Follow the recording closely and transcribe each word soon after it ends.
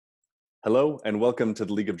Hello and welcome to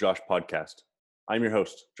the League of Josh podcast. I'm your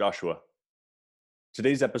host, Joshua.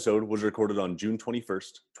 Today's episode was recorded on June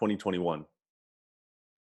 21st, 2021.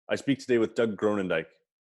 I speak today with Doug Gronendijk.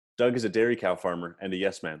 Doug is a dairy cow farmer and a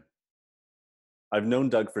yes man. I've known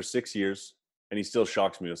Doug for 6 years and he still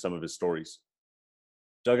shocks me with some of his stories.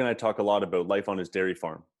 Doug and I talk a lot about life on his dairy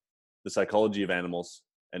farm, the psychology of animals,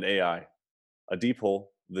 and AI, a deep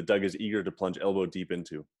hole that Doug is eager to plunge elbow deep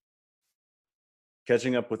into.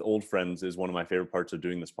 Catching up with old friends is one of my favorite parts of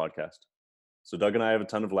doing this podcast. So Doug and I have a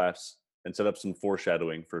ton of laughs and set up some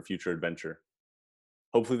foreshadowing for a future adventure.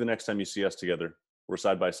 Hopefully the next time you see us together, we're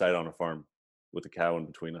side by side on a farm with a cow in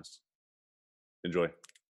between us. Enjoy.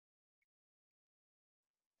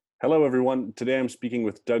 Hello everyone. Today I'm speaking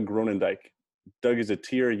with Doug Gronendijk. Doug is a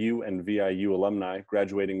TRU and VIU alumni,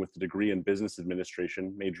 graduating with a degree in business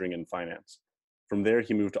administration, majoring in finance. From there,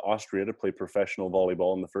 he moved to Austria to play professional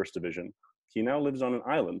volleyball in the first division. He now lives on an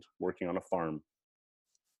island working on a farm.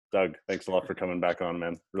 Doug, thanks a lot for coming back on,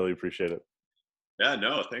 man. Really appreciate it. Yeah,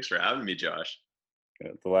 no, thanks for having me, Josh.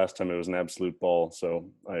 Yeah, the last time it was an absolute ball,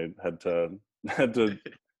 so I had to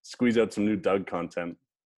squeeze out some new Doug content.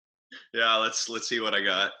 Yeah, let's see what I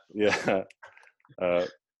got. Yeah.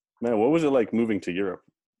 Man, what was it like moving to Europe?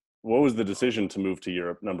 What was the decision to move to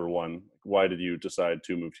Europe, number one? Why did you decide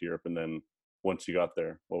to move to Europe? And then once you got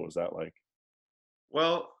there, what was that like?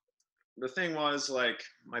 Well, the thing was, like,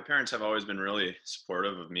 my parents have always been really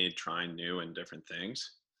supportive of me trying new and different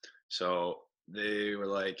things. So they were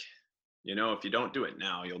like, if you don't do it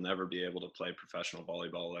now, you'll never be able to play professional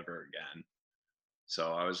volleyball ever again.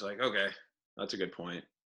 So I was like, okay, that's a good point.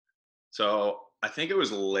 So I think it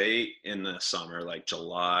was late in the summer, like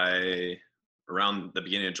July, around the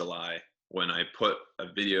beginning of July, when I put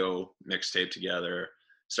a video mixtape together,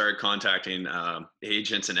 started contacting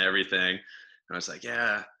agents and everything. And I was like,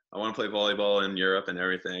 yeah, I want to play volleyball in Europe and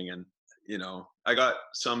everything. And, I got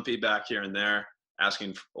some feedback here and there,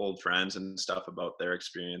 asking old friends and stuff about their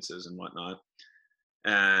experiences and whatnot.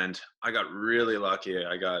 And I got really lucky.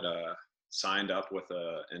 I got signed up with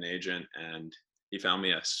an agent, and he found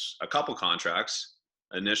me a couple contracts.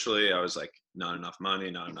 Initially, I was like, not enough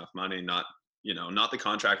money, not the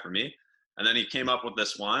contract for me. And then he came up with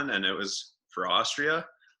this one, and it was for Austria.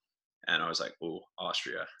 And I was like, oh,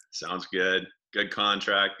 Austria, sounds good. Good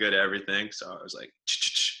contract, good everything. So I was like,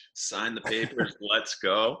 sign the papers, let's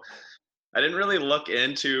go. I didn't really look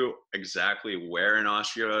into exactly where in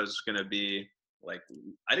Austria I was going to be. Like,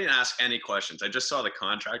 I didn't ask any questions. I just saw the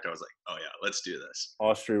contract. I was like, oh yeah, let's do this.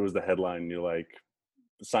 Austria was the headline. You're like,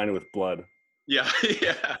 sign it with blood. Yeah,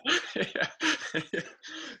 yeah.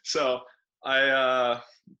 So I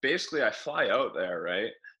basically I fly out there,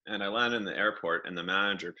 right? And I land in the airport, and the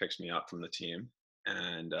manager picks me up from the team.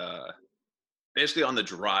 And basically on the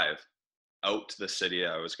drive out to the city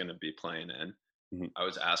I was going to be playing in, I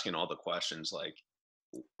was asking all the questions like,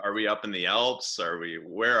 are we up in the Alps?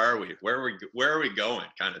 Where are we? Where are we going?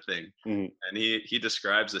 Kind of thing. Mm-hmm. And he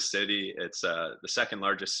describes the city. It's the second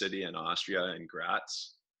largest city in Austria, in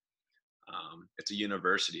Graz. It's a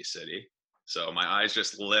university city. So my eyes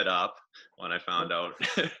just lit up when I found out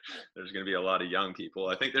there's going to be a lot of young people.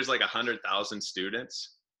 I think there's like 100,000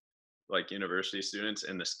 students, like university students,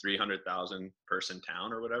 in this 300,000 person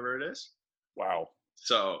town or whatever it is. Wow.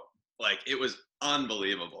 So like it was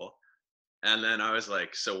unbelievable. And then I was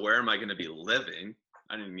like, so where am I going to be living?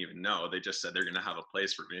 I didn't even know. They just said they're going to have a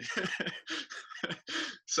place for me.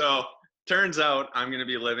 So turns out I'm going to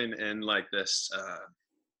be living in like this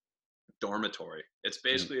dormitory. It's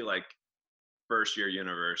basically like first year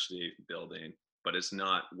university building, but it's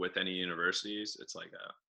not with any universities. It's like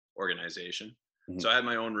a organization. So I had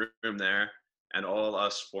my own room there, and all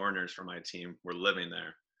us foreigners from my team were living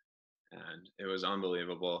there. And it was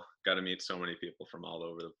unbelievable. Got to meet so many people from all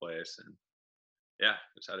over the place. And yeah,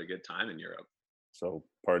 just had a good time in Europe. So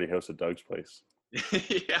party house at Doug's place.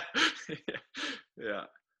 Yeah. Yeah.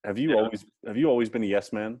 Have you always been a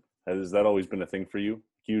yes man? Has that always been a thing for you?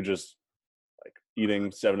 You just like eating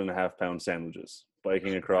 7.5 pound sandwiches,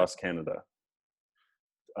 biking across Canada,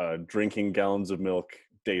 drinking gallons of milk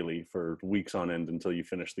daily for weeks on end until you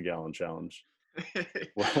finish the gallon challenge.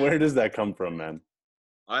 Where does that come from, man?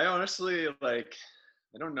 I honestly I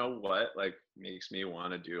don't know what makes me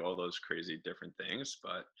want to do all those crazy different things,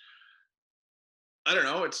 but I don't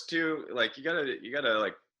know. It's too you gotta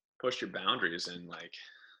like push your boundaries and like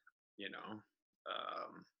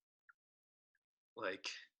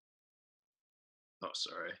oh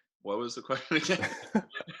sorry. What was the question again?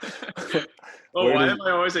 Why am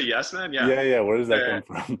I always a yes man? Yeah. Yeah. Where does that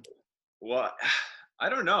come from? Well, I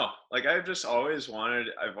don't know.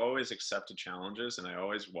 I've always accepted challenges, and I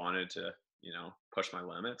always wanted to, push my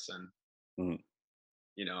limits. And Mhm.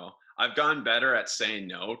 You know, I've gotten better at saying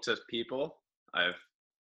no to people. I've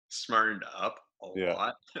smartened up a Yeah.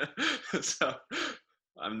 lot. So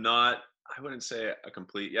I'm not, I wouldn't say a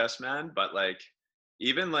complete yes man, but like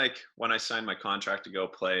even like when I signed my contract to go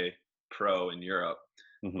play pro in Europe,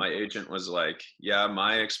 Mhm. my agent was like, yeah,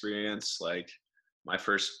 my experience, like my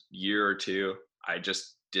first year or two, I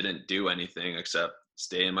just didn't do anything except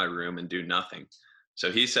stay in my room and do nothing.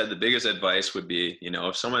 So he said the biggest advice would be, you know,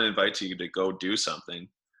 if someone invites you to go do something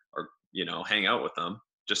or, you know, hang out with them,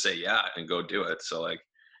 just say yeah and go do it. So like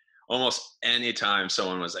almost anytime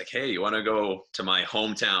someone was like, hey, you want to go to my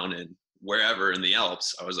hometown and wherever in the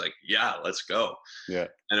Alps, I was like, yeah, let's go. Yeah.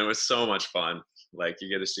 And it was so much fun. Like you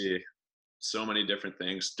get to see so many different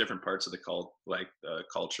things, different parts of the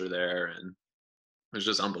culture there, and it was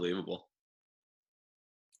just unbelievable.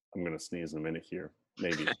 I'm gonna sneeze in a minute here.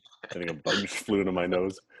 Maybe. I think a bug just flew into my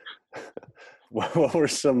nose. What were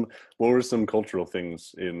some cultural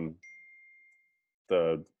things in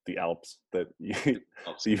the Alps that you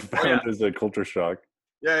Alps. that you Oh yeah, found as a culture shock?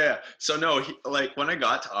 yeah. So no, like when I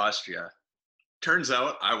got to Austria, turns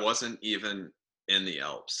out I wasn't even in the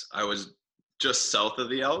Alps. I was just south of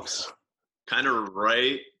the Alps, kind of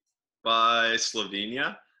right by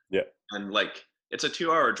Slovenia, Yeah. and like it's a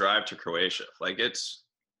 2 hour drive to Croatia. Like it's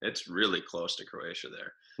really close to Croatia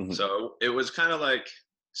there. Mhm. So it was kind of like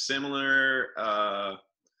similar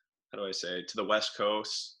how do I say, to the West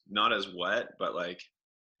Coast, not as wet, but like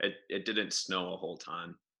it didn't snow a whole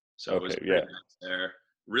ton. So it was Okay. pretty Yeah. nice there.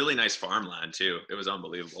 Really nice farmland too. It was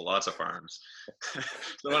unbelievable. Lots of farms.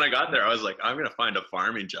 So when I got there, I was like, I'm gonna find a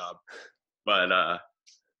farming job. But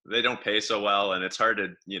they don't pay so well and it's hard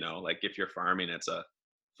to, you know, like if you're farming, it's a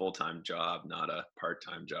full-time job, not a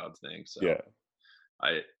part-time job thing. So Yeah.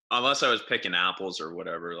 I unless I was picking apples or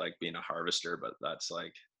whatever, like being a harvester, but that's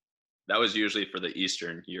like that was usually for the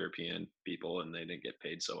Eastern European people and they didn't get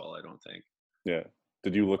paid so well, I don't think. Yeah.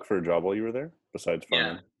 Did you look for a job while you were there besides Yeah.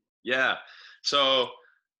 farming? Yeah. So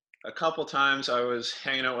a couple times I was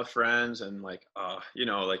hanging out with friends and like you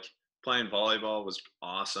know, like playing volleyball was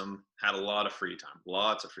awesome. Had a lot of free time,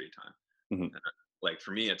 lots of free time. Mhm. And, like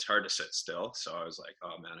for me, it's hard to sit still. So I was like,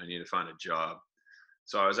 oh man, I need to find a job.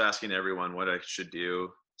 So I was asking everyone what I should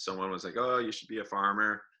do. Someone was like, oh, you should be a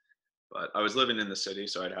farmer. But I was living in the city,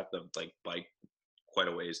 so I'd have to like bike quite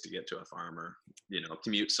a ways to get to a farm or, you know,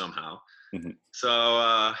 commute somehow. Mhm. So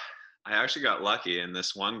I actually got lucky, and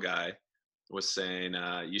this one guy was saying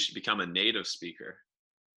you should become a native speaker.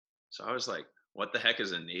 So I was like, what the heck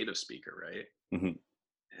is a native speaker, right? Mhm.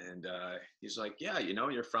 And he's like, yeah, you know,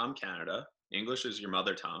 you're from Canada. English is your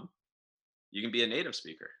mother tongue. You can be a native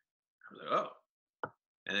speaker. I was like, oh.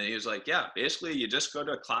 And then he was like, yeah, basically you just go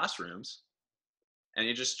to classrooms and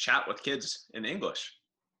you just chat with kids in English.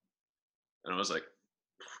 And I was like,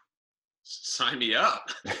 sign me up.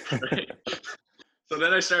 Right? So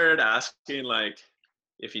then I started asking like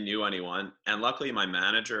if he knew anyone. And luckily my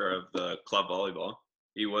manager of the club volleyball,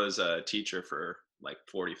 he was a teacher for like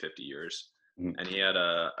 40, 50 years. Mhm. And he had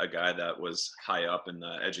a guy that was high up in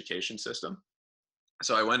the education system.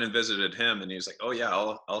 So I went and visited him and he was like, oh yeah,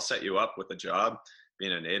 I'll set you up with a job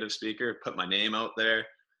being a native speaker, put my name out there.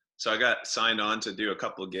 So I got signed on to do a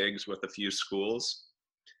couple of gigs with a few schools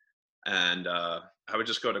and I would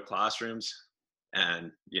just go to classrooms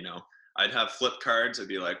and you know I'd have flip cards. I'd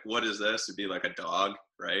be like, what is this? It'd be like a dog,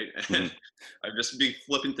 right? And Mhm. I'd just be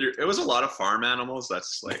flipping through. It was a lot of farm animals.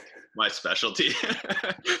 That's like my specialty.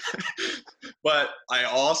 But I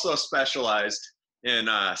also specialized in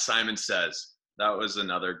Simon Says. That was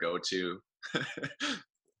another go-to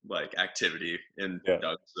like activity in Yeah.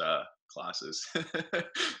 Doug's classes.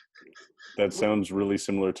 That sounds really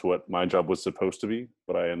similar to what my job was supposed to be,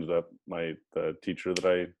 but I ended up the teacher that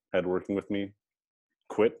I had working with me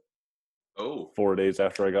quit Oh, 4 days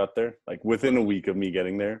after I got there. Like within a week of me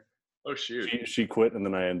getting there, oh shoot. she quit, and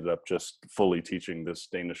then I ended up just fully teaching this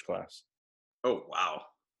Danish class. Oh wow.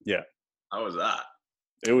 Yeah, How was that?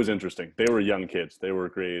 it was interesting. They were young kids. They were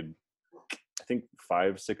grade, I think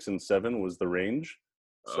 5, 6, and 7 was the range.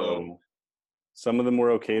 Oh, So some of them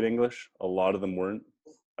were okay at English. A lot of them weren't.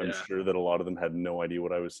 I'm yeah, sure that a lot of them had no idea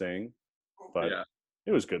what I was saying, but yeah,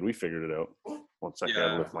 it was good. We figured it out. One second, I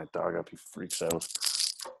gotta yeah, lift my dog up. He freaks out.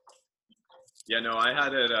 yeah. No, I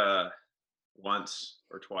had it once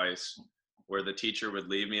or twice where the teacher would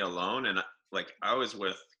leave me alone, and like I was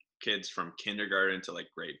with kids from kindergarten to like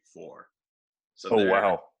grade 4, so Oh they're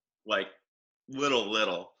wow. like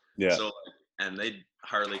little, Yeah. so like, and they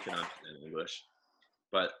hardly could understand English.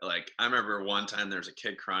 But like I remember one time there was a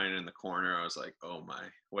kid crying in the corner. I was like, oh my,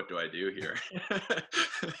 what do I do here?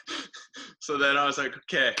 So then I was like,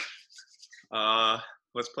 okay,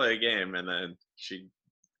 let's play a game. And then she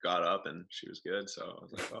got up and she was good. So I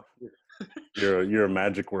was like, oh, You're a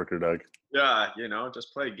magic worker, Doug. yeah,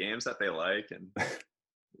 just play games that they like, and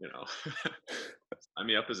sign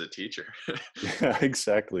me up as a teacher. Yeah,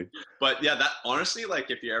 exactly. But yeah, that honestly, like,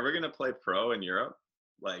 if you're ever gonna play pro in Europe,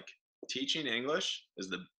 like, teaching English is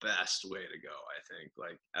the best way to go. I think,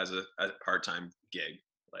 like, as a part-time gig,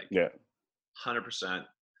 like, Yeah. 100%.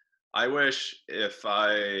 I wish if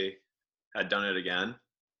I had done it again,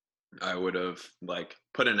 I would have like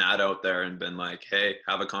put an ad out there and been like, "Hey,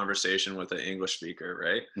 have a conversation with an English speaker,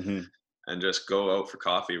 right?" Hmm. And just go out for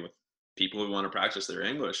coffee with people who want to practice their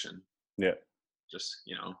English and Yeah. just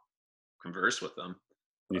converse with them.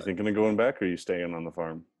 You But thinking of going back, or are you staying on the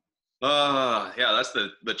farm? yeah, that's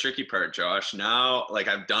the tricky part, Josh. Now, like,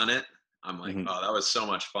 I've done it. I'm like, Hmm. oh, that was so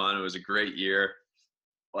much fun. It was a great year.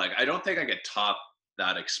 Like, I don't think I could top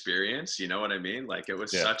that experience. You know what I mean? Like, it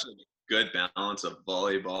was Yeah. such a good balance of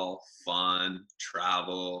volleyball, fun,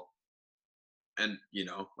 travel, and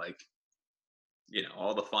like,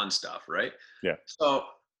 all the fun stuff, right? Yeah. So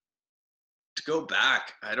to go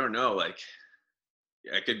back, I don't know, like,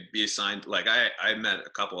 I could be assigned, like, I met a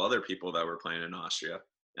couple other people that were playing in Austria,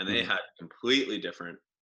 and they Hmm. had completely different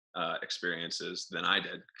experiences than I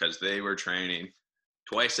did, because they were training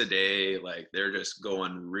twice a day, like, they're just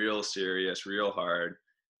going real serious, real hard,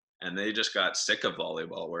 and they just got sick of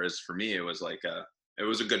volleyball. Whereas for me, it was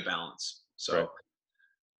a good balance. Right. So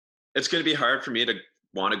it's going to be hard for me to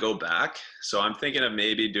want to go back. So I'm thinking of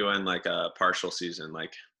maybe doing like a partial season.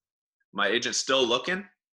 Like, my agent's still looking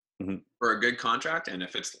Hmm. for a good contract, and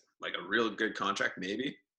if it's like a real good contract,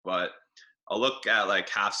 maybe. But I'll look at like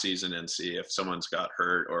half season and see if someone's got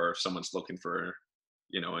hurt or if someone's looking for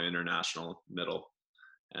an international middle,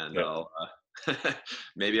 and Yeah. I'll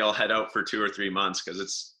maybe I'll head out for 2 or 3 months, because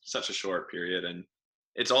it's such a short period, and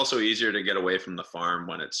it's also easier to get away from the farm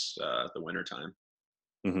when it's the winter time.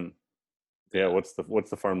 Hmm. Yeah. Yeah. What's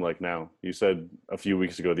the farm like now? You said a few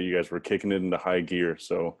weeks ago that you guys were kicking it into high gear.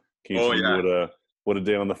 So can you Oh tell me yeah. what a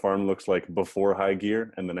day on the farm looks like before high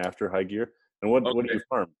gear and then after high gear? And what do Okay. you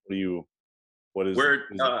farm? What We're is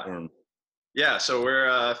the farm? Yeah, so we're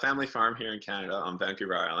a family farm here in Canada on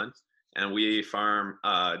Vancouver Island, and we farm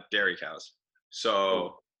dairy cows. Oh.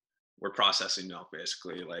 So we're processing milk,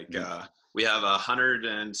 basically. Like, Mhm. we have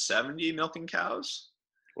 170 milking cows.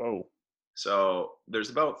 Whoa. So there's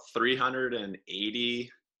about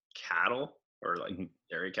 380 cattle, or like Hmm.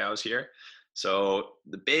 dairy cows here. So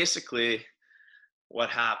basically, what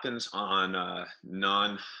happens on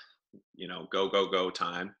non, go go go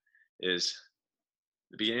time is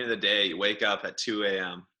the beginning of the day. You wake up at 2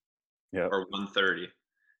 a.m. Yeah. or 1:30,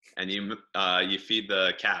 and you feed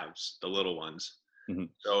the calves, the little ones. Hmm.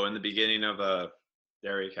 So in the beginning of a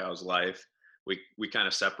dairy cow's life, we kind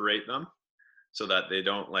of separate them so that they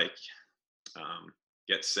don't, like,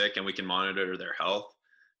 get sick, and we can monitor their health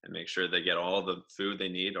and make sure they get all the food they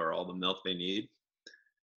need or all the milk they need.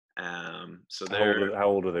 So they're How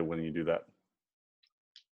old are they when you do that?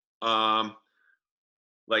 um,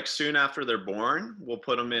 like, soon after they're born, we'll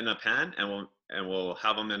put them in a pen, and we'll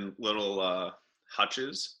have them in little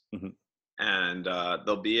hutches, Hmm. and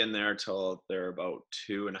they'll be in there till they're about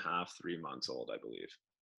 2.5, 3 months old, I believe.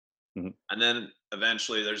 Hmm. And then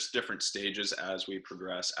eventually there's different stages as we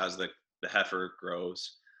progress, as the heifer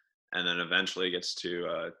grows, and then eventually it gets to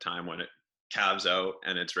a time when it calves out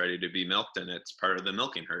and it's ready to be milked, and it's part of the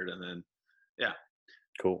milking herd. And then, yeah.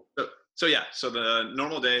 Cool. So yeah, so the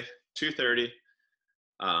normal day, 2:30,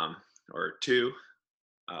 or 2,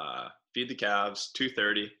 feed the calves,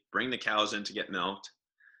 2:30, bring the cows in to get milked,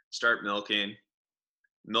 start milking,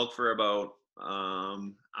 milk for about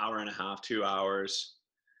hour and a half, 2 hours,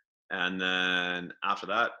 and then after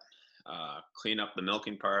that, clean up the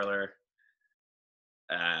milking parlor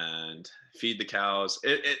and feed the cows.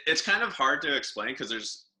 It's kind of hard to explain because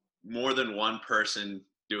there's more than one person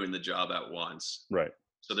doing the job at once. Right.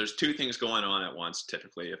 So there's two things going on at once,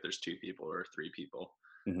 typically, if there's 2 people or 3 people.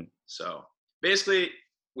 Hmm. So basically,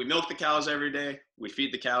 we milk the cows every day. We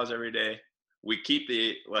feed the cows every day. We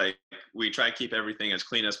we try to keep everything as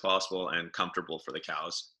clean as possible and comfortable for the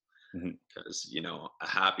cows, Hmm. because a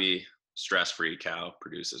happy, stress-free cow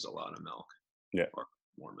produces a lot of milk, Yeah. or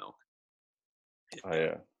more milk.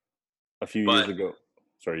 I a few years But ago.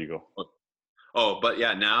 Sorry, you go. but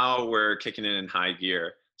yeah, now we're kicking it in high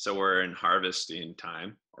gear. So we're in harvesting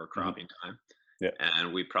time or Hmm. cropping time, Yeah.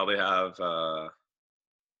 and we probably have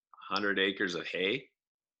 100 acres of hay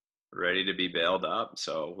ready to be baled up.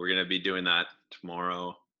 So we're going to be doing that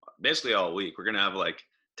tomorrow, basically all week. We're going to have like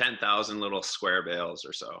 10,000 little square bales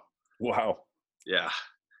or so. Wow. Yeah.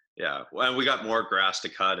 Yeah. Well, and we got more grass to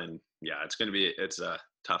cut and yeah, it's a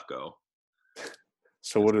tough go.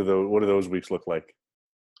 So what do those weeks look like?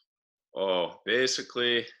 Oh,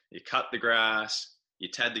 basically you cut the grass, you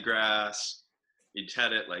ted the grass, you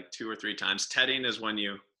ted it like 2 or 3 times. Tedding is when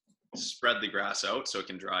you spread the grass out so it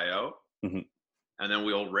can dry out. Mhm. And then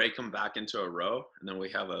we'll rake them back into a row, and then we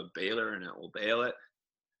have a baler and it will bale it.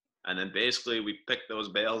 And then basically we pick those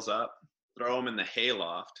bales up, throw them in the hay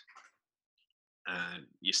loft, and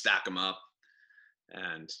you stack them up.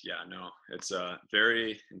 And yeah, no, it's a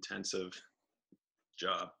very intensive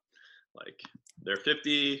job. Like they're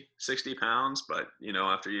 50, 60 pounds, but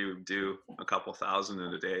after you do a couple thousand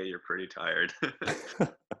in a day, you're pretty tired.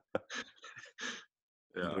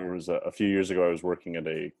 Yeah. There was a few years ago, I was working at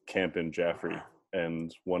a camp in Jaffrey,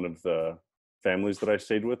 and one of the families that I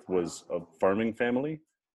stayed with was a farming family,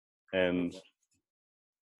 and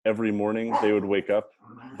every morning they would wake up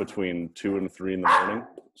between 2 and 3 in the morning.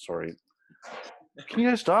 Sorry. Can you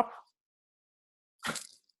guys stop? Sorry,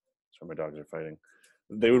 my dogs are fighting.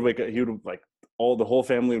 They would wake up, the whole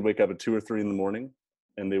family would wake up at 2 or 3 in the morning,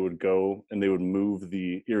 and they would go and they would move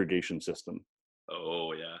the irrigation system.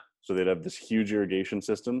 Oh, yeah. So they'd have this huge irrigation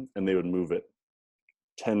system, and they would move it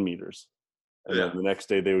 10 meters. And then the next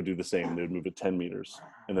day they would do the same. They would move it 10 meters,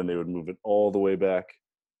 and then they would move it all the way back.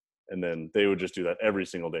 And then they would just do that every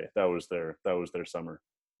single day. That was their summer.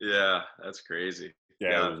 Yeah, that's crazy.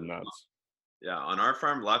 Yeah, it was nuts. Yeah, on our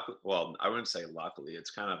farm, well, I wouldn't say luckily.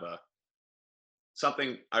 It's kind of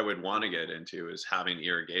something I would want to get into is having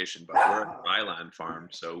irrigation, but we're a dryland farm,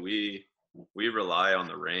 so we rely on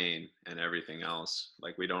the rain and everything else.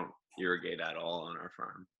 Like we don't irrigate at all on our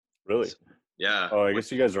farm. Really? So, yeah. Oh, I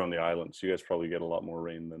guess you guys are on the island, so you guys probably get a lot more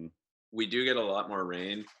rain than. We do get a lot more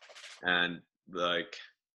rain, and like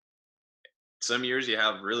some years you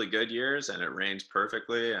have really good years and it rains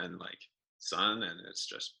perfectly and like sun, and it's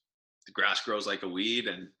just the grass grows like a weed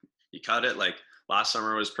and you cut it. Like last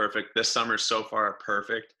summer was perfect. This summer so far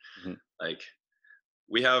perfect. Mm-hmm. Like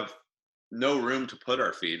we have no room to put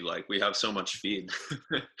our feed. Like we have so much feed.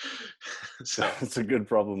 So it's a good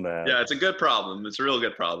problem to have. Yeah, it's a good problem. It's a real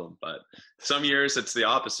good problem. But some years it's the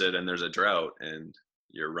opposite and there's a drought and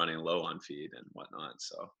you're running low on feed and whatnot.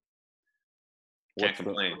 So can't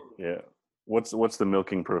complain. Yeah. What's the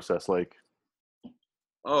milking process like?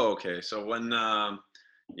 Oh, okay. So when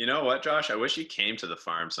you know what, Josh? I wish you came to the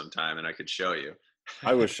farm sometime and I could show you.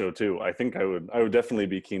 I wish so too. I think I would definitely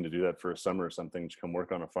be keen to do that for a summer or something, to come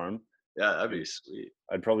work on a farm. Yeah, that'd be sweet.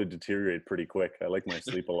 I'd probably deteriorate pretty quick. I like my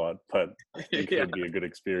sleep a lot, but I think it would be a good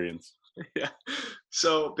experience. Yeah.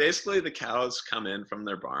 So basically the cows come in from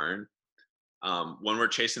their barn. When we're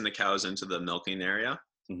chasing the cows into the milking area,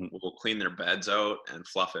 mm-hmm. we'll clean their beds out and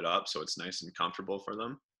fluff it up so it's nice and comfortable for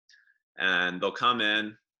them. And they'll come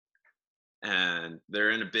in and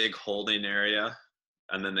they're in a big holding area,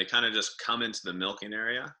 and then they kind of just come into the milking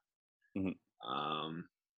area. Mm-hmm.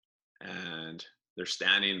 And they're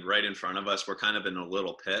standing right in front of us. We're kind of in a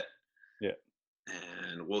little pit. Yeah.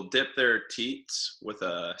 And we'll dip their teats with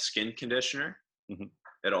a skin conditioner. Mm-hmm.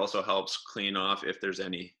 It also helps clean off if there's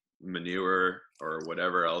any manure or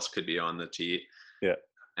whatever else could be on the teat. Yeah.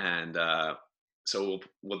 And so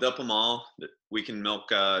we'll dip them all. We can milk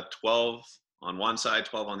 12 on one side,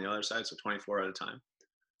 12 on the other side, so 24 at a time.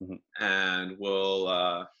 Mm-hmm. And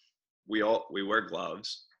we wear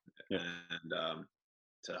gloves. Yeah. And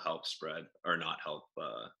to help spread, or not help,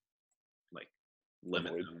 like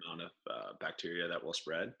limit the amount of bacteria that will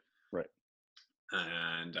spread. Right.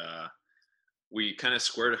 And we kind of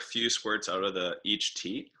squirt a few squirts out of each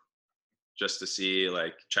teat just to see,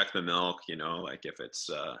 like, check the milk, like if it's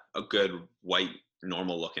a good white,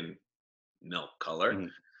 normal looking milk color. Mm-hmm.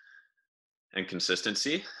 And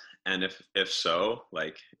consistency. And if so,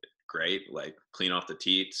 like, great, like clean off the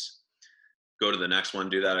teats, go to the next one,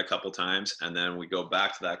 do that a couple times, and then we go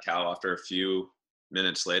back to that cow after a few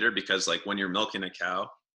minutes later, because like when you're milking a cow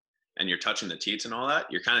and you're touching the teats and all that,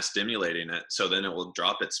 you're kind of stimulating it, so then it will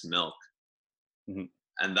drop its milk. Mm-hmm.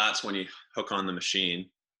 And that's when you hook on the machine,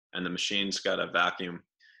 and the machine's got a vacuum,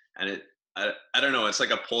 and I don't know, it's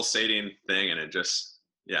like a pulsating thing, and it just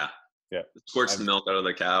it squirts the milk out of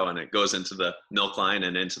the cow and it goes into the milk line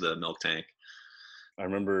and into the milk tank. I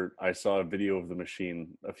remember I saw a video of the machine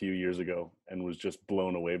a few years ago and was just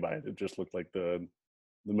blown away by it. It just looked like the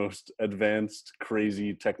most advanced,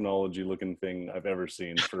 crazy technology looking thing I've ever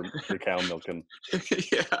seen for cow milking.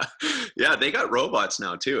 Yeah, they got robots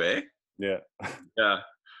now too, eh? Yeah. Yeah.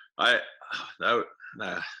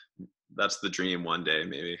 That's the dream one day,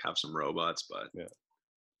 maybe have some robots, but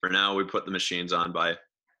for now we put the machines on by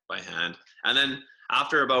hand. And then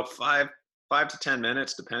after about 5 to 10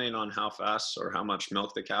 minutes, depending on how fast or how much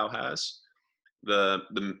milk the cow has, the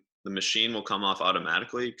the machine will come off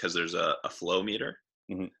automatically because there's a flow meter,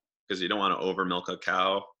 Mhm. because you don't want to over milk a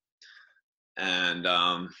cow. And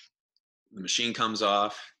the machine comes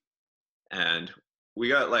off, and we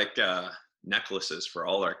got like necklaces for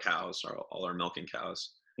all our cows, all our milking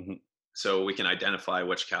cows. Mhm. So we can identify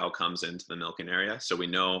which cow comes into the milking area. So we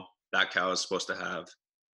know that cow is supposed to have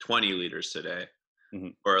 20 liters today,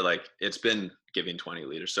 Mhm. or like it's been giving 20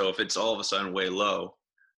 liters. So if it's all of a sudden way low,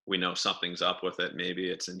 we know something's up with it. Maybe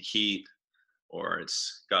it's in heat, or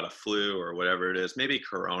it's got a flu, or whatever it is. Maybe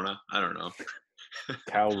corona. I don't know.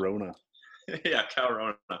 Cow Rona. Yeah,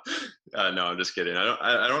 corona. No, I'm just kidding.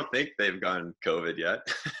 I don't think they've gotten COVID yet.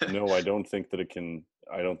 No, I don't think that it can.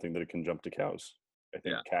 I don't think that it can jump to cows. I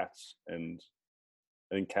think Yeah. cats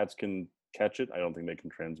can catch it. I don't think they can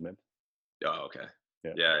transmit. Oh, okay.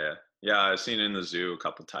 Yeah. Yeah. I've seen in the zoo a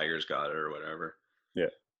couple tigers got it or whatever. Yeah.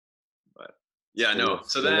 But yeah, Still- no. So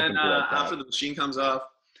still then looking for that after cat. the machine comes off,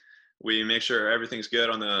 we make sure everything's good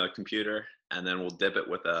on the computer, and then we'll dip it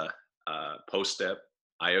with a post-dip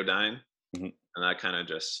iodine, Mhm. and that kind of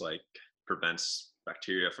just like prevents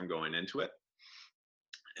bacteria from going into it.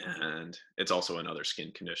 And it's also another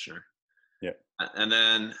skin conditioner. Yeah. And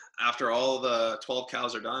then after all the 12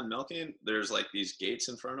 cows are done milking, there's like these gates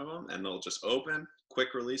in front of them, and they'll just open,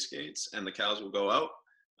 quick release gates, and the cows will go out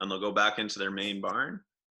and they'll go back into their main barn.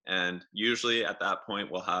 And usually at that point,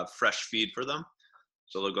 we'll have fresh feed for them.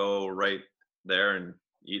 So they'll go right there and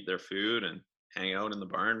eat their food and hang out in the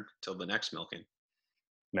barn till the next milking.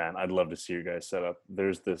 Man, I'd love to see you guys set up.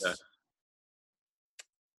 There's this. Yeah.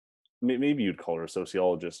 Maybe you'd call her a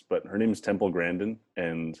sociologist, but her name is Temple Grandin,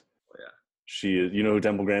 and Yeah. she is. You know who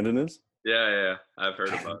Temple Grandin is? Yeah. I've heard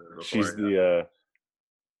about it before. She's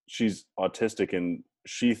she's autistic, and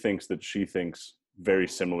she thinks very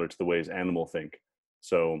similar to the ways animals think.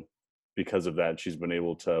 So because of that, she's been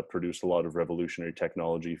able to produce a lot of revolutionary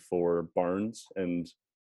technology for barns and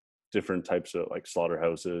different types of like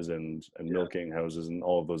slaughterhouses and milking houses and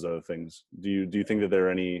all of those other things. Do you think that there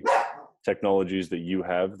are any technologies that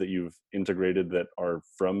you've integrated that are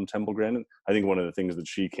from Temple Grandin? I think one of the things that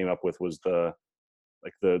she came up with was the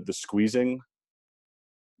squeezing.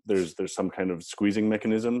 There's some kind of squeezing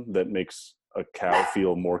mechanism that makes a cow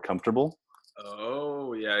feel more comfortable.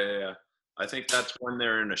 Oh, yeah. I think that's when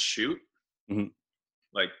they're in a chute. Mhm.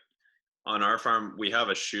 Like on our farm, we have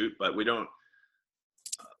a chute, but we don't.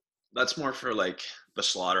 That's more for like the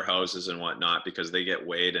slaughterhouses and whatnot, because they get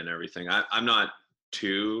weighed and everything. I'm not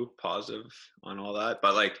too positive on all that,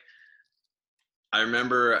 but like I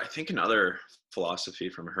remember, I think another philosophy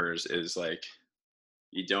from hers is like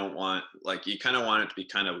you don't want, like, you kind of want it to be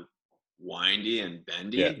kind of windy and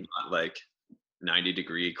bendy, Yeah. not like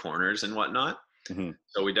 90-degree corners and whatnot. Mhm.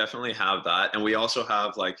 So we definitely have that. And we also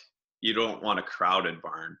have like, you don't want a crowded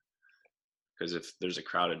barn, because if there's a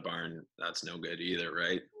crowded barn, that's no good either,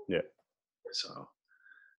 right? Yeah. So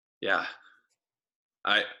yeah,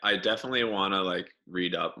 I definitely want to like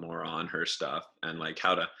read up more on her stuff and like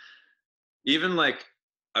how to, even like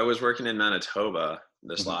I was working in Manitoba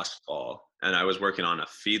this Mhm. last fall, and I was working on a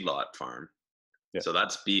feedlot farm. Yeah. So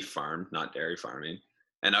that's beef farm, not dairy farming.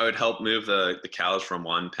 And I would help move the cows from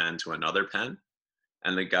one pen to another pen.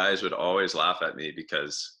 And the guys would always laugh at me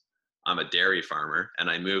because I'm a dairy farmer and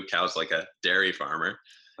I move cows like a dairy farmer.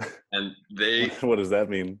 And they, What does that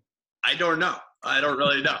mean? I don't know. I don't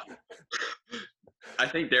really know. I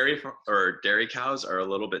think dairy cows are a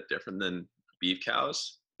little bit different than beef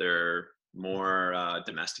cows. They're more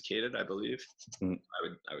domesticated, I believe. Mhm.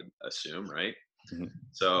 I would assume, right? Mhm.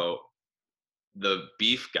 So the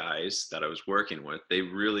beef guys that I was working with, they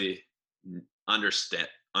really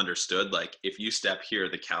understood like, if you step here,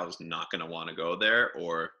 the cow's not going to want to go there,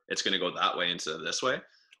 or it's going to go that way instead of this way.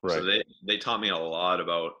 Right. So they taught me a lot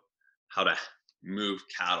about how to move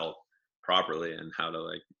cattle properly and how to,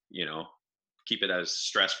 like, keep it as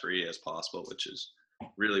stress-free as possible, which is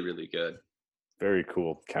really, really good. Very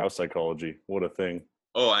cool. Cow psychology. What a thing.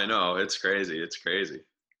 Oh, I know. It's crazy.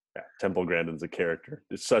 Yeah. Temple Grandin's a character.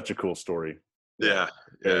 It's such a cool story. Yeah.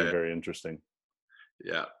 Very, very interesting.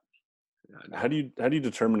 Yeah. How do you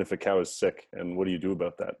determine if a cow is sick, and what do you do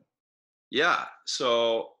about that? Yeah.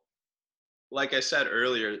 So like I said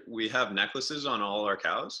earlier, we have necklaces on all our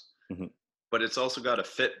cows, Mhm. but it's also got a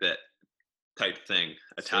Fitbit type thing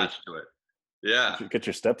attached to it. Yeah. Get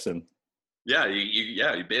your steps in. Yeah.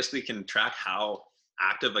 You basically can track how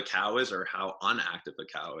active a cow is or how inactive a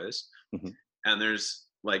cow is. Mhm. And there's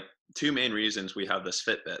like two main reasons we have this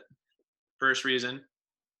Fitbit. First reason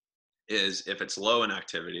is if it's low in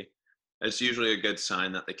activity, it's usually a good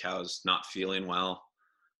sign that the cow's not feeling well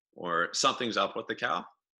or something's up with the cow.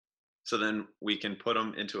 So then we can put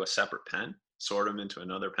them into a separate pen. sort them into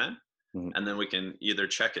another pen. Mhm. And then we can either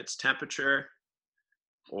check its temperature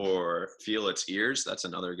or feel its ears. That's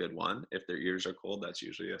another good one. If their ears are cold, that's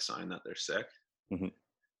usually a sign that they're sick. Mhm.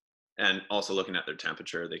 And also looking at their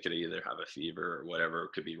temperature, they could either have a fever or whatever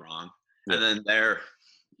could be wrong. Yeah. And then there,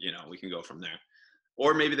 we can go from there.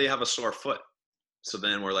 Or maybe they have a sore foot. So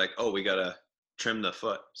then we're like, oh, we got to trim the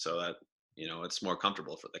foot so that, it's more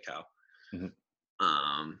comfortable for the cow. Mhm.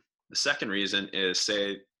 The second reason is,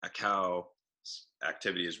 say a cow's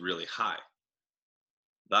activity is really high.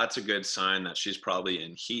 That's a good sign that she's probably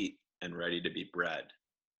in heat and ready to be bred.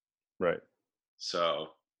 Right.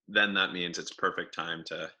 So then that means it's perfect time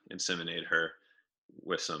to inseminate her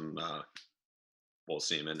with some bull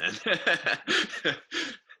semen, and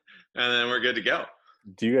and then we're good to go.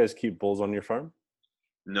 Do you guys keep bulls on your farm?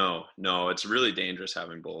 No, it's really dangerous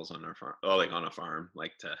having bulls on our farm. Oh, like on a farm,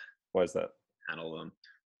 like to Why is that? handle them.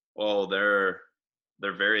 Well, they're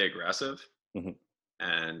very aggressive, Mhm.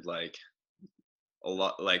 and like a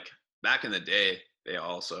lot, like back in the day, they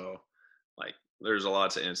also like there's a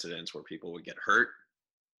lots of incidents where people would get hurt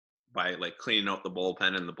by like cleaning out the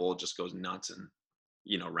bullpen, and the bull just goes nuts and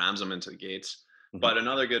rams them into the gates. Mhm. But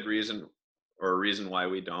another good reason, or a reason why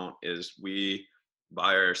we don't, is we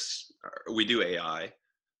do AI,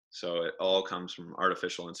 so it all comes from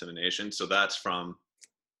artificial insemination. So that's from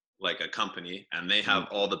like a company, and they have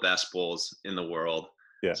all the best bulls in the world.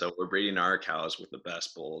 Yeah. So we're breeding our cows with the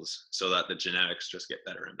best bulls so that the genetics just get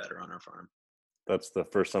better and better on our farm. That's the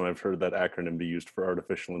first time I've heard that acronym be used for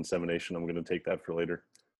artificial insemination. I'm going to take that for later.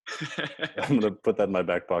 I'm going to put that in my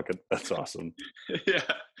back pocket. That's awesome. Yeah.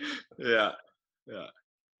 Yeah. Yeah.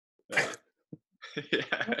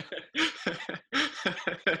 Yeah.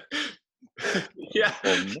 Yeah.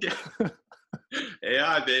 Yeah.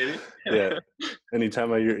 AI, baby. Yeah.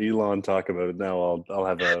 Anytime I hear Elon talk about it now, I'll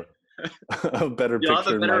have a better You'll have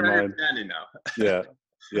picture a in my better mind. understanding now. Yeah.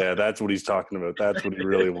 Yeah, that's what he's talking about. That's what he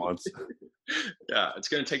really wants. Yeah, it's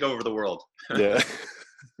going to take over the world. Yeah.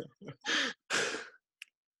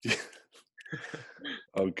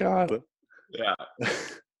 Oh God. Yeah.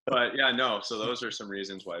 But yeah, no. So those are some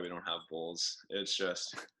reasons why we don't have bulls. It's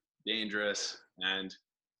just dangerous, and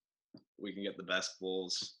we can get the best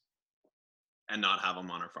bulls and not have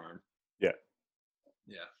them on our farm. Yeah.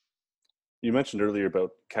 Yeah. You mentioned earlier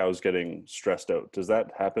about cows getting stressed out. Does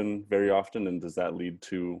that happen very often, and does that lead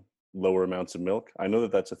to lower amounts of milk? I know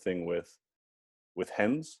that that's a thing with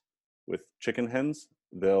hens, with chicken hens.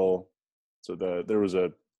 There was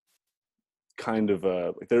a kind of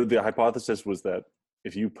the hypothesis was that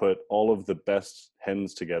if you put all of the best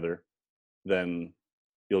hens together, then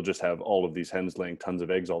you'll just have all of these hens laying tons of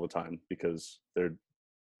eggs all the time, because there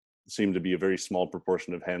seemed to be a very small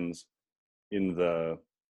proportion of hens in the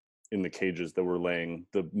cages that were laying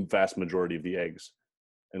the vast majority of the eggs.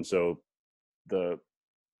 And so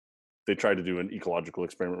they tried to do an ecological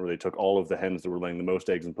experiment where they took all of the hens that were laying the most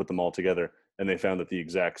eggs and put them all together, and they found that the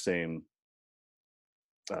exact same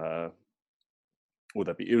it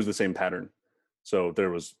was the same pattern. So there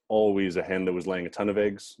was always a hen that was laying a ton of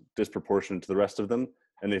eggs disproportionate to the rest of them,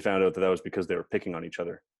 and they found out that was because they were picking on each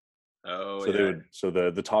other. Oh, So yeah.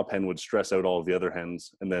 the top hen would stress out all of the other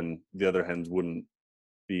hens, and then the other hens wouldn't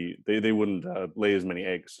wouldn't lay as many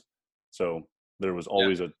eggs. So there was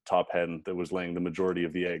always a top hen that was laying the majority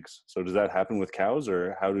of the eggs. So does that happen with cows,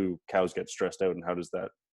 or how do cows get stressed out, and how does that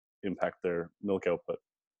impact their milk output?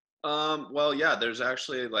 Well, yeah, there's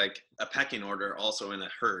actually like a pecking order also in a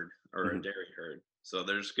herd or Mm-hmm. a dairy herd. So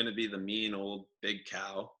there's going to be the mean old big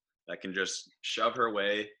cow that can just shove her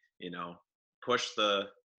way, push the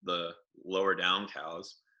lower down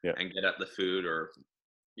cows Yeah. and get at the food, or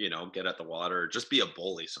get at the water, or just be a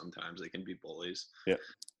bully. Sometimes they can be bullies. Yeah.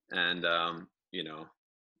 And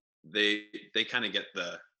they kind of get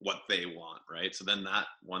what they want, right? So then that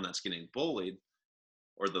one that's getting bullied,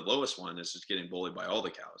 or the lowest one, is just getting bullied by all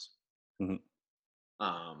the cows.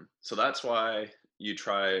 Mm-hmm. So that's why you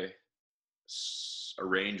try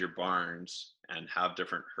arrange your barns and have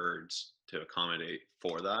different herds to accommodate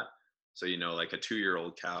for that. So like a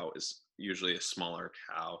 2-year-old cow is usually a smaller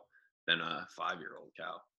cow than a 5-year-old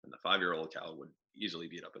cow, and the 5-year-old cow would easily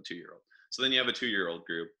beat up a 2-year-old. So then you have a 2-year-old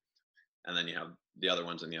group, and then you have the other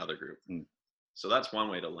ones in the other group. Mm. So that's one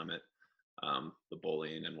way to limit the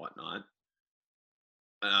bullying and whatnot.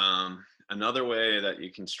 Another way that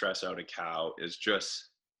you can stress out a cow is just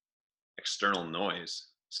external noise.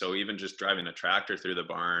 So even just driving a tractor through the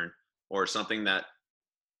barn, or something that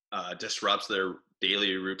disrupts their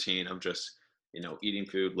daily routine of just eating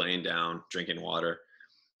food, laying down, drinking water.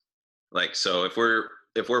 Like, so if we're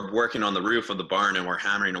working on the roof of the barn and we're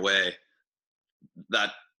hammering away,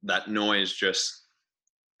 that noise just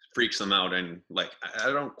freaks them out. And like,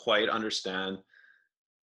 I don't quite understand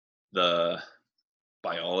the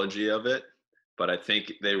biology of it, but I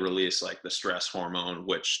think they release like the stress hormone,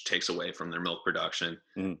 which takes away from their milk production,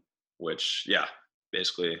 Mhm. which, yeah,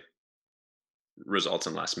 basically results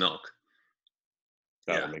in less milk.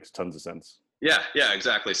 That Yeah. makes tons of sense. Yeah. Yeah.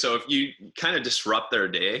 Exactly. So if you kind of disrupt their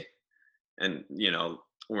day and,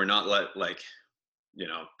 we're not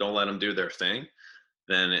don't let them do their thing,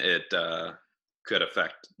 then it could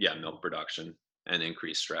affect, yeah, milk production and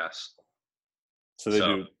increase stress. So they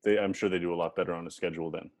So do. I'm sure they do a lot better on a schedule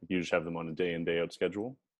then. You just have them on a day in day out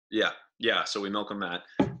schedule. yeah, yeah. So we milk them at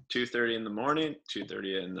 2:30 in the morning,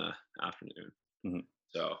 2:30 in the afternoon. Mhm.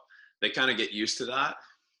 So they kind of get used to that.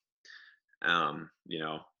 You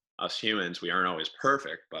know, us humans, we aren't always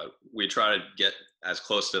perfect, but we try to get as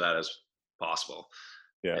close to that as possible.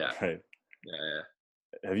 Yeah, Yeah, right. yeah,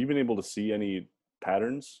 Have you been able to see any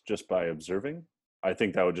patterns just by observing? I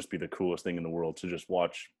think that would just be the coolest thing in the world to just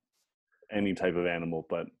watch any type of animal,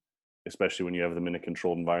 but especially when you have them in a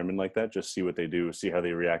controlled environment like that, just see what they do, see how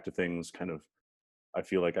they react to things. Kind of, I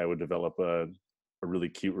feel like I would develop a really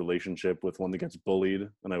cute relationship with one that gets bullied,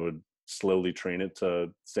 and I would slowly train it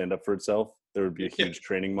to stand up for itself. There would be a yeah. huge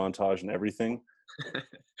training montage and everything.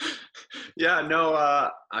 Yeah, no,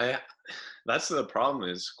 I that's the problem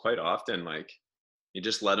is quite often like you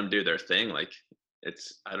just let them do their thing. Like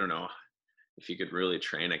it's, I don't know if you could really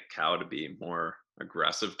train a cow to be more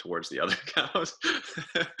aggressive towards the other cows.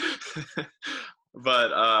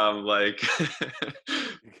 But like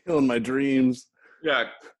You're killing my dreams. yeah,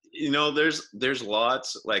 there's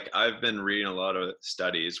lots, like I've been reading a lot of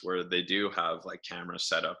studies where they do have like cameras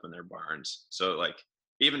set up in their barns. So like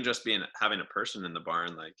even just having a person in the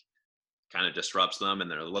barn like kind of disrupts them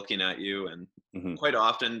and they're looking at you, and Hmm. quite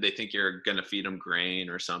often they think you're going to feed them grain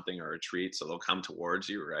or something or a treat, so they'll come towards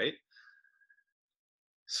you, right?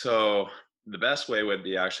 So the best way would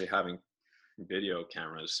be actually having video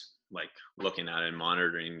cameras like looking at and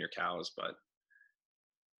monitoring your cows. But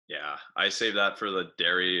yeah, I save that for the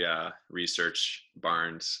dairy research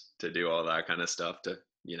barns to do all that kind of stuff to,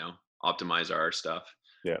 optimize our stuff.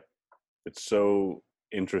 Yeah, it's so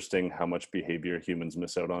interesting how much behavior humans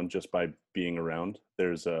miss out on just by being around.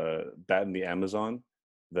 There's a bat in the Amazon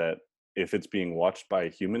that if it's being watched by a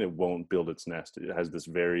human, it won't build its nest. It has this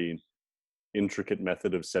very intricate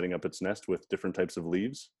method of setting up its nest with different types of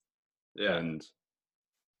leaves, Yeah. and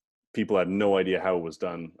people had no idea how it was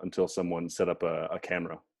done until someone set up a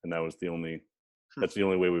camera, and that was the only Hmm. that's the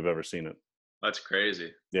only way we've ever seen it. That's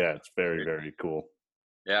crazy. Yeah, it's very, Crazy. very cool.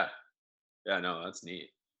 Yeah. Yeah, no, that's neat.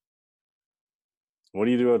 What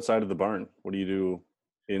do you do outside of the barn? What do you do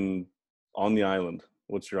in on the island?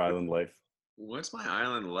 What's your island life? What's my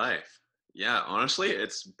island life? Yeah, honestly,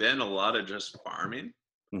 it's been a lot of just farming,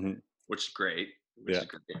 Hmm. which is great, which Yeah. is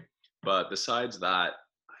great. But besides that,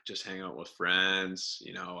 I just hang out with friends.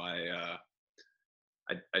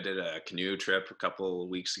 I did a canoe trip a couple of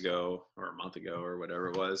weeks ago or a month ago or whatever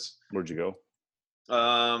it was. Where'd you go?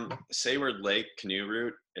 Sayward Lake canoe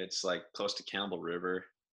route. It's like close to Campbell River,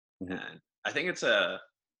 Hmm. and I think it's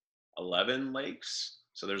 11 lakes.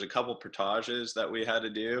 So there's a couple portages that we had to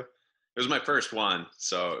do. It was my first one,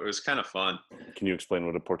 so it was kind of fun. Can you explain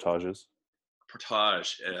what a portage is?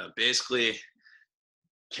 Portage, basically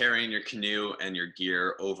carrying your canoe and your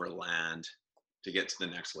gear over land to get to the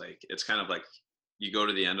next lake. It's kind of like you go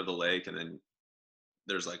to the end of the lake and then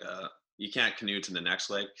there's like you can't canoe to the next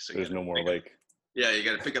lake, so you There's got to no more pick up. lake. Yeah, you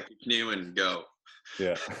got to pick up your canoe and go.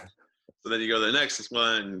 Yeah. So then you go to the next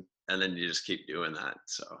one, and then you just keep doing that.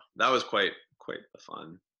 So that was quite a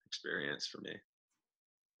fun experience for me.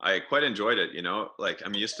 I quite enjoyed it. Like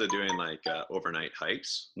I'm used to doing like overnight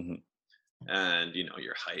hikes, Hmm. and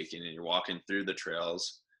you're hiking and you're walking through the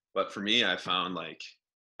trails. But for me, I found like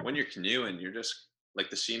when you're canoeing, you're just like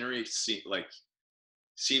the scenery just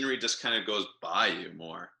kind of goes by you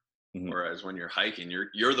more. Hmm. Whereas when you're hiking,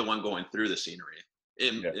 you're the one going through the scenery.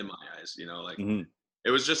 In Yeah. in my eyes, like Hmm.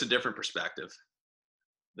 it was just a different perspective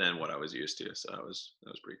than what I was used to. So that was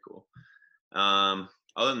pretty cool.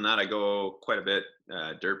 Other than that, I go quite a bit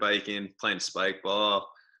dirt biking, playing spike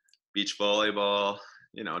ball, beach volleyball.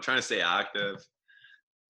 Trying to stay active.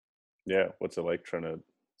 Yeah. What's it like trying to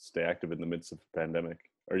stay active in the midst of a pandemic?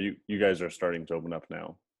 Are you guys are starting to open up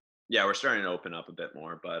now? Yeah, we're starting to open up a bit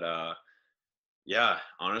more, but yeah,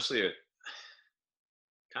 honestly, it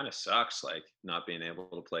kind of sucks like not being able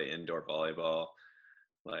to play indoor volleyball.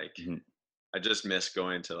 Like Hmm. I just miss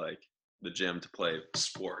going to like the gym to play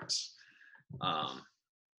sports. Um,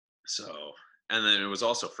 so, and then it was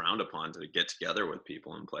also frowned upon to get together with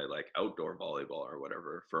people and play like outdoor volleyball or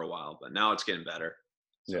whatever for a while, but now it's getting better.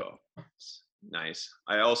 Yeah. So nice.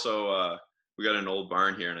 I also we got an old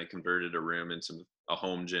barn here, and I converted a room into a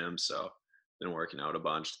home gym, so been working out a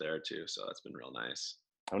bunch there too. So that's been real nice.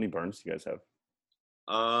 How many barns do you guys have?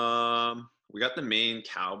 We got the main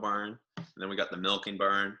cow barn, and then we got the milking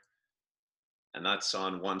barn, and that's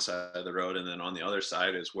on one side of the road, and then on the other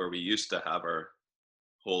side is where we used to have our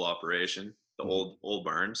whole operation, the Mhm. old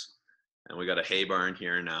barns, and we got a hay barn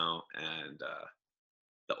here now, and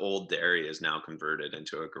the old dairy is now converted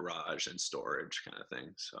into a garage and storage kind of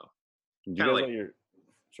thing. So Do you kind of guys like let your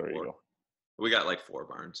sorry, you four. go. We got like four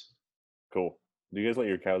barns. Cool. Do you guys let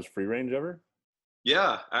your cows free range ever?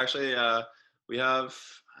 Yeah, actually, we have,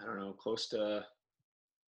 I don't know, close to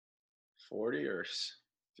 40 or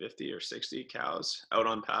 50 or 60 cows out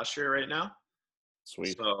on pasture right now.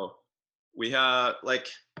 Sweet. So we have like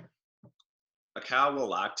a cow will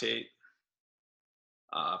lactate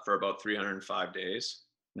for about 305 days,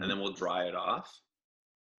 and Mhm. then we'll dry it off.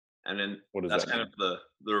 And then What does that's that kind of mean?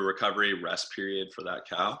 the recovery rest period for that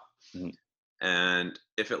cow. Mhm. And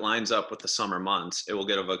if it lines up with the summer months, it will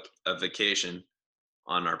get a vacation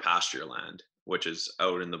on our pasture land, which is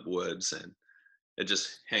out in the woods, and it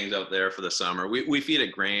just hangs out there for the summer. We feed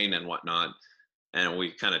it grain and whatnot, and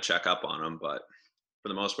we kind of check up on them, but for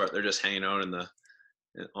the most part, they're just hanging out in the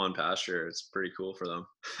on pasture. It's pretty cool for them.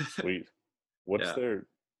 Sweet. What's Yeah. their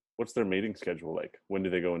what's their mating schedule like? When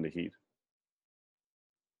do they go into heat?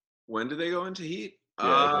 When do they go into heat?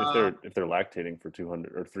 Yeah, if they're lactating for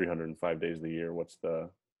 200 or 305 days of the year, what's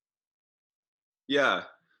the Yeah.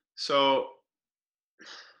 So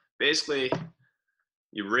basically,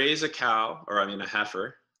 you raise a cow, or I mean a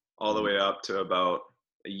heifer, all the Mhm. way up to about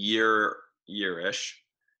a yearish,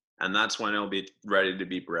 and that's when it'll be ready to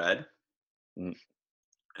be bred. Mhm.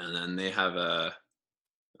 And then they have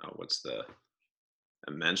what's the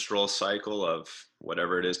a menstrual cycle of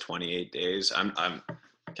whatever it is, 28 days. I'm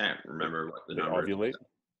can't They, remember what the they number is. ovulate?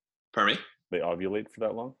 Pardon me? They ovulate for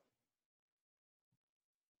that long?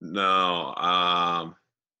 No, I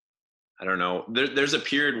don't know. There's a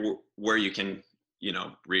period where you can,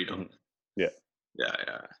 read them. Mhm. Yeah, Yeah,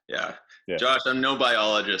 yeah, yeah. yeah. Josh, I'm no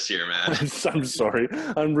biologist here, man. I'm sorry.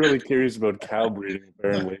 I'm really curious about cow breeding,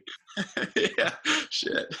 apparently. Yeah,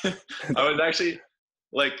 shit. I was actually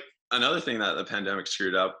like another thing that the pandemic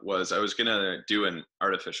screwed up was I was gonna do an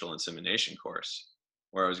artificial insemination course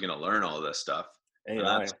where I was gonna learn all this stuff, and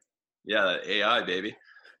that's AI. yeah, that AI baby.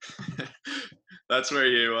 That's where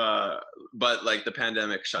you. But like the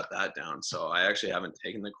pandemic shut that down, so I actually haven't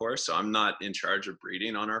taken the course. So I'm not in charge of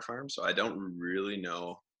breeding on our farm, so I don't really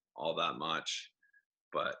know all that much.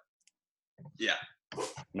 But yeah,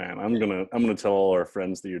 Man, I'm gonna tell all our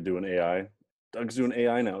friends that you're doing AI. Doug's doing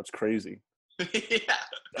AI now. It's crazy. yeah.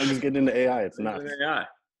 Doug's getting into AI. It's There's an nuts. AI.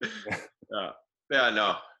 Yeah, yeah,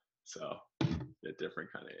 no. So a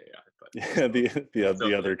different kind of AI, but Yeah, the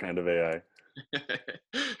still other kind of AI.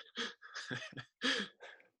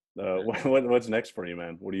 good. What's next for you,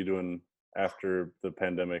 man? What are you doing after the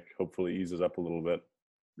pandemic hopefully eases up a little bit?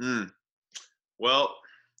 Hmm. Well,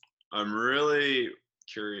 I'm really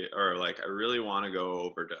curious, or like, I really want to go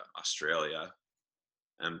over to Australia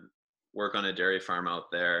and work on a dairy farm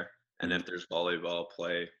out there. And Mhm. if there's volleyball,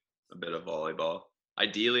 play a bit of volleyball.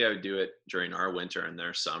 Ideally, I would do it during our winter and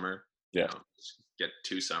their summer. Yeah, Just get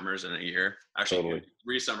 2 summers in a year. Actually, totally.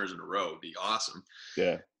 3 summers in a row would be awesome.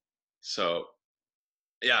 Yeah. So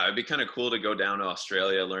yeah, it'd be kind of cool to go down to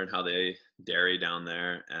Australia, learn how they dairy down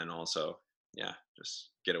there, and also, yeah,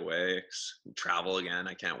 just get away, travel again.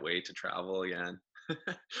 I can't wait to travel again.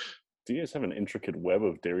 Do you guys have an intricate web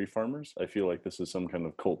of dairy farmers? I feel like this is some kind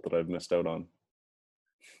of cult that I've missed out on.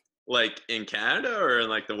 Like in Canada or in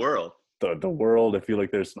like the world? The world, I feel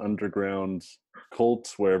like there's an underground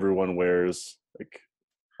cult where everyone wears like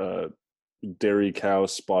uh dairy cow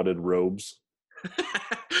spotted robes.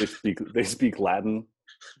 They speak Latin.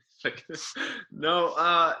 Like,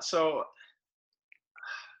 no, so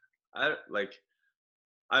I like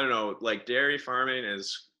I don't know, like dairy farming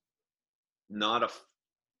is not a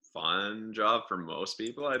fun job for most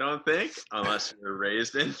people, I don't think, unless you're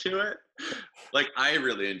raised into it. Like I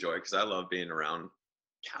really enjoy it because I love being around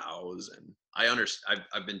cows, and I understand.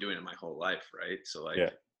 I've been doing it my whole life, right? So like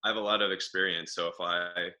Yeah. I have a lot of experience. So if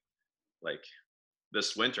I like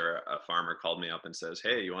this winter, a farmer called me up and says,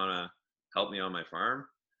 "Hey, you want to help me on my farm?"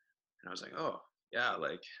 And I was like, "Oh yeah,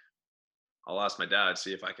 like I'll ask my dad,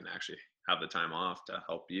 see if I can actually have the time off to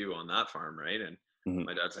help you on that farm, right?" And Mhm.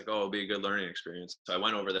 my dad's like, "Oh, it'll be a good learning experience." So I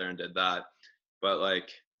went over there and did that. But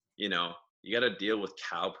like, you know, you got to deal with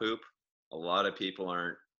cow poop. A lot of people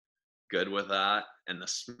aren't good with that, and the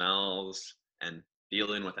smells and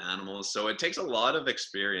dealing with animals. So it takes a lot of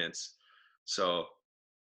experience. So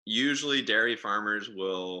usually dairy farmers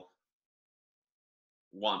will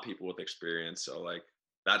want people with experience. So like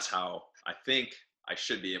that's how I think I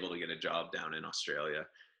should be able to get a job down in Australia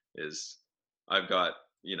is I've got,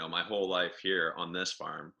 my whole life here on this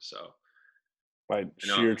farm. So, By you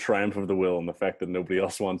know, sheer triumph of the will and the fact that nobody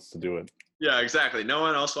else wants to do it. yeah, exactly. No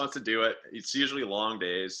one else wants to do it. It's usually long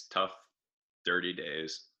days, tough, dirty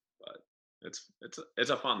days, but it's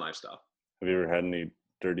a fun lifestyle. Have you ever had any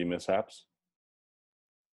dirty mishaps?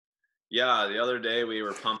 Yeah, the other day we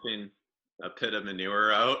were pumping a pit of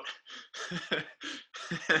manure out.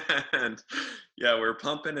 And yeah, we're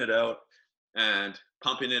pumping it out and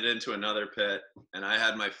pumping it into another pit, and I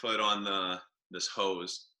had my foot on this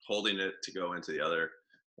hose holding it to go into the other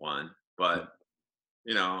one. But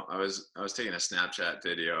I was taking a Snapchat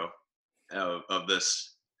video of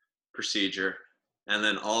this procedure, and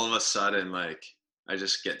then all of a sudden, like, I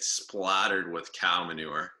just get splattered with cow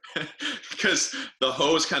manure because the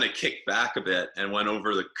hose kind of kicked back a bit and went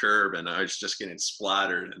over the curb, and I was just getting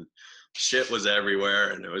splattered, and shit was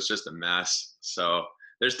everywhere, and it was just a mess. So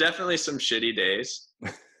there's definitely some shitty days,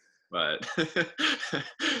 but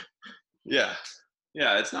yeah,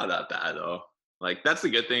 it's not that bad though. Like, that's the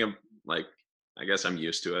good thing of, like, I guess I'm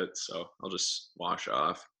used to it, so I'll just wash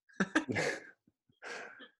off.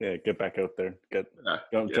 Yeah, get back out there.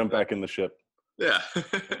 Jump back in the ship. Yeah.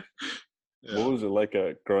 Yeah. What was it like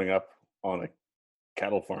growing up on a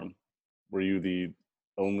cattle farm? Were you the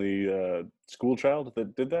only school child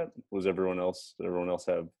that did that? Did everyone else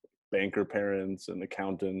have banker parents and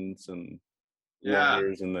accountants and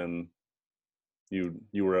lawyers, and then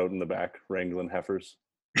you were out in the back wrangling heifers?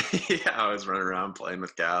 Yeah, I was running around playing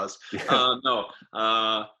with cows. Yeah. No.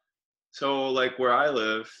 So like where I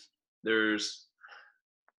live, it's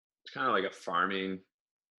kind of like a farming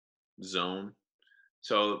zone.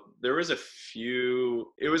 So there was it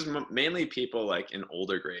was mainly people like in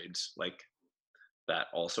older grades, like, that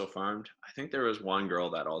also farmed. I think there was one girl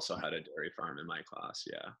that also had a dairy farm in my class.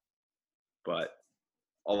 Yeah. But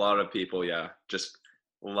a lot of people, yeah, just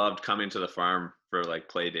loved coming to the farm for like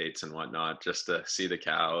play dates and whatnot, just to see the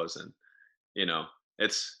cows. And, you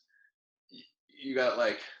got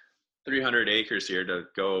like 300 acres here to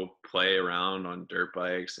go play around on dirt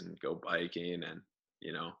bikes and go biking and,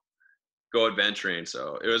 go adventuring.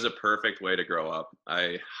 So it was a perfect way to grow up.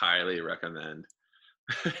 I highly recommend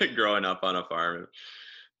growing up on a farm.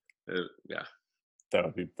 Yeah. That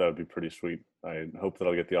would be pretty sweet. I hope that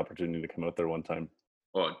I'll get the opportunity to come out there one time.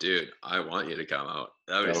 Oh, dude, I want you to come out.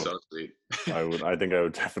 That would be so sweet. I think I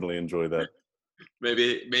would definitely enjoy that.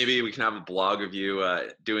 Maybe we can have a blog of you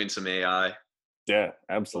doing some AI. Yeah,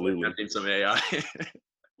 absolutely. Doing some AI.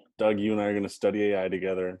 Doug, you and I are going to study AI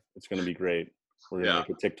together. It's going to be great. We're going to make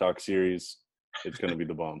a TikTok series. It's going to be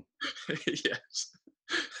the bomb. Yes.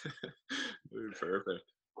 Perfect.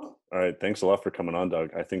 All right. Thanks a lot for coming on,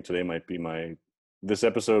 Doug. I think this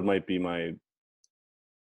episode might be my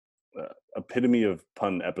epitome of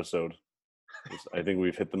pun episode. I think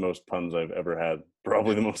we've hit the most puns I've ever had.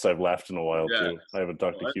 Probably the most I've laughed in a while, too. I haven't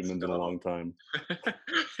talked to humans in a long time.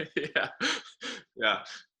 Yeah,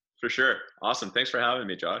 for sure. Awesome. Thanks for having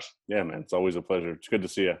me, Josh. Yeah, man. It's always a pleasure. It's good to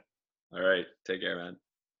see you. All right. Take care, man.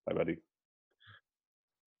 Bye, buddy.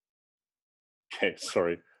 Okay,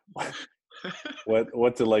 sorry.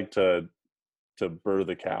 What's it like to burr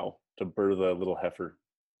the cow, to burr the little heifer?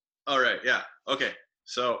 All right. Yeah. Okay.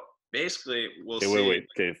 So basically, we'll see. Wait.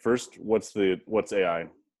 Okay. First, what's AI?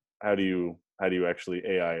 How do you actually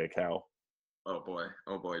AI a cow? Oh boy,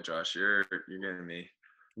 Josh, you're getting me.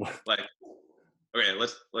 Like, okay,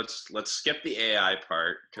 let's skip the AI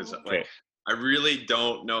part, because like I really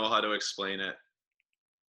don't know how to explain it.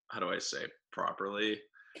 How do I say properly?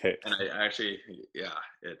 Okay. And I actually,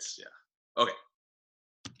 okay.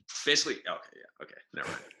 Basically, okay. Never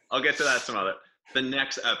mind. I'll get to that the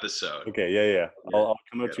next episode. Okay, yeah. I'll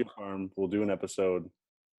come out to your farm. We'll do an episode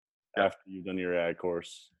after you've done your AI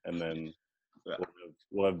course, and then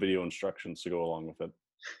we'll have video instructions to go along with it.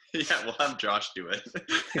 Yeah, we'll have Josh do it.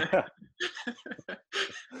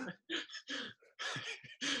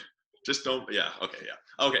 Just don't. Yeah. Okay. Yeah.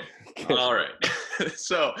 Okay. All right.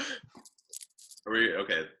 So, are we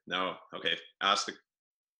okay now? Okay. Are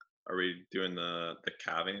we doing the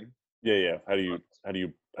calving? Yeah. How do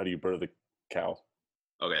you burr the cow?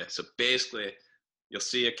 Okay. So basically, you'll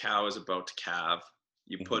see a cow is about to calve.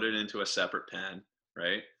 You put it into a separate pen,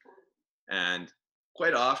 right? And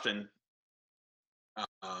quite often,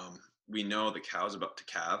 we know the cow's about to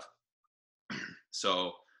calve.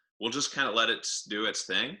 So we'll just kind of let it do its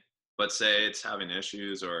thing. But say it's having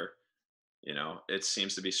issues, or, it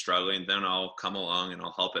seems to be struggling, then I'll come along and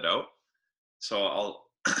I'll help it out. So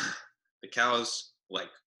the cow's like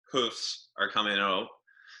hoofs are coming out.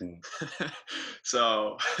 Mm.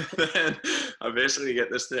 So then I basically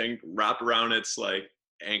get this thing wrapped around its like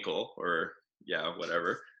ankle or yeah,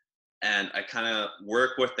 whatever. And I kind of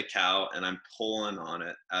work with the cow and I'm pulling on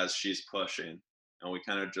it as she's pushing. And we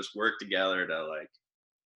kind of just work together to like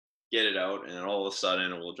get it out. And all of a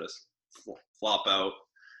sudden it will just flop out.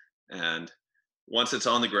 And once it's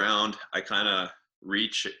on the ground, I kind of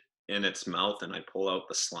reach in its mouth and I pull out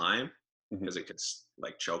the slime because it could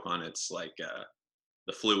like choke on its like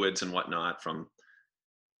the fluids and whatnot from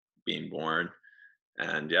being born.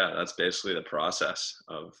 And yeah, that's basically the process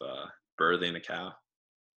of birthing a cow.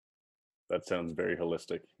 That sounds very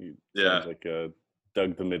holistic. Yeah. Sounds like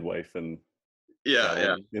Doug the midwife and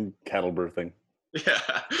Yeah. cattle birthing. Yeah.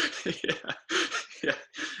 Yeah. Yeah.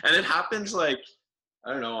 And it happens like,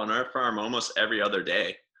 I don't know, on our farm almost every other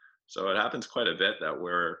day. So it happens quite a bit that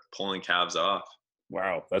we're pulling calves off.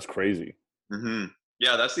 Wow, that's crazy. Mm-hmm.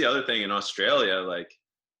 Yeah, that's the other thing in Australia. Like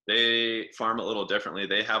they farm a little differently.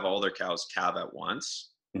 They have all their cows calve at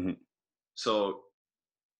once. Mm-hmm. So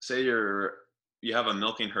say you have a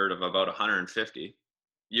milking herd of about 150,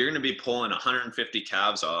 you're going to be pulling 150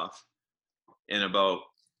 calves off in about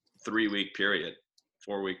 3-week period,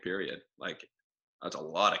 4-week period. Like that's a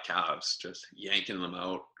lot of calves, just yanking them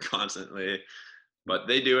out constantly. But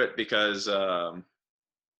they do it because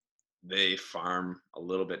they farm a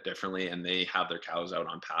little bit differently and they have their cows out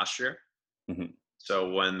on pasture. Mm-hmm.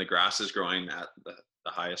 So when the grass is growing at the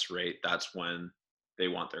highest rate, that's when they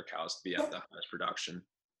want their cows to be at the highest production.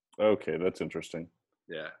 Okay, that's interesting.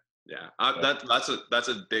 Yeah. That's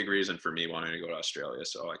a big reason for me wanting to go to Australia,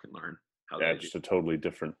 so I can learn how they do. Just a totally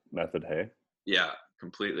different method, hey? Yeah,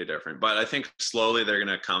 completely different. But I think slowly they're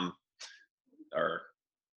gonna come or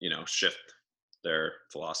shift their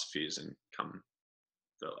philosophies and come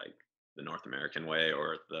to like the North American way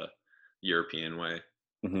or the European way.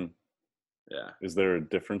 Mm-hmm. Yeah. Is there a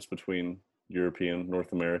difference between European,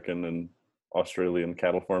 North American, and Australian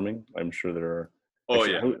cattle farming? I'm sure there are. Oh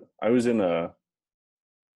Actually, yeah.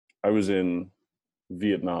 I was in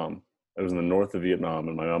Vietnam. I was in the north of Vietnam,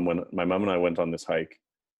 and my mom and I went on this hike,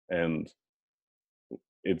 and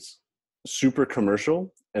it's super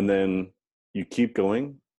commercial. And then you keep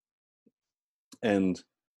going, and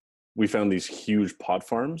we found these huge pot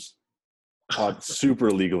farms, super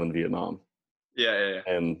illegal in Vietnam. Yeah.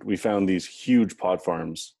 And we found these huge pot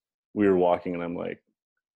farms. We were walking, and I'm like,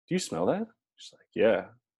 "Do you smell that?" She's like, "Yeah."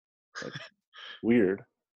 Like, weird.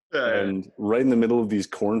 Yeah. And right in the middle of these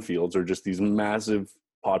cornfields are just these massive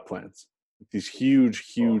pot plants, these huge,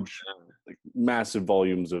 like massive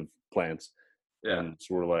volumes of plants. Yeah. And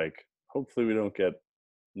so we're like, hopefully we don't get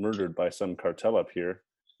murdered by some cartel up here.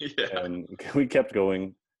 Yeah. And we kept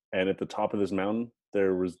going. And at the top of this mountain,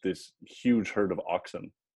 there was this huge herd of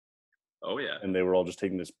oxen. Oh yeah. And they were all just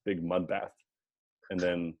taking this big mud bath. And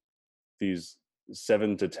then these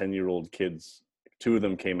 7 to 10-year-old kids, 2 of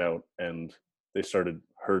them came out and they started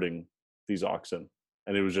herding these oxen.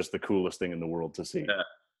 And it was just the coolest thing in the world to see.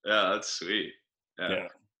 Yeah, that's sweet. Yeah.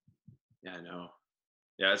 Yeah, I know.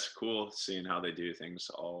 Yeah, it's cool seeing how they do things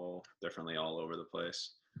all differently all over the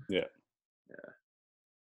place. Yeah.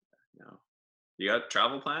 No. You got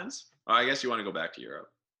travel plans? Oh, I guess you want to go back to Europe.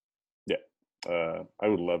 Yeah. I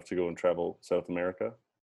would love to go and travel South America.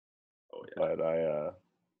 Oh yeah. But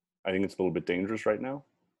I think it's a little bit dangerous right now.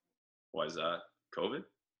 Why is that? COVID?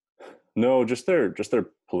 No, just their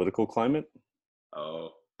political climate. Oh.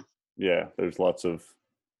 Yeah, there's lots of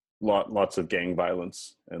gang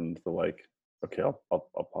violence and the like. Okay,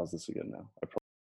 I'll pause this again now.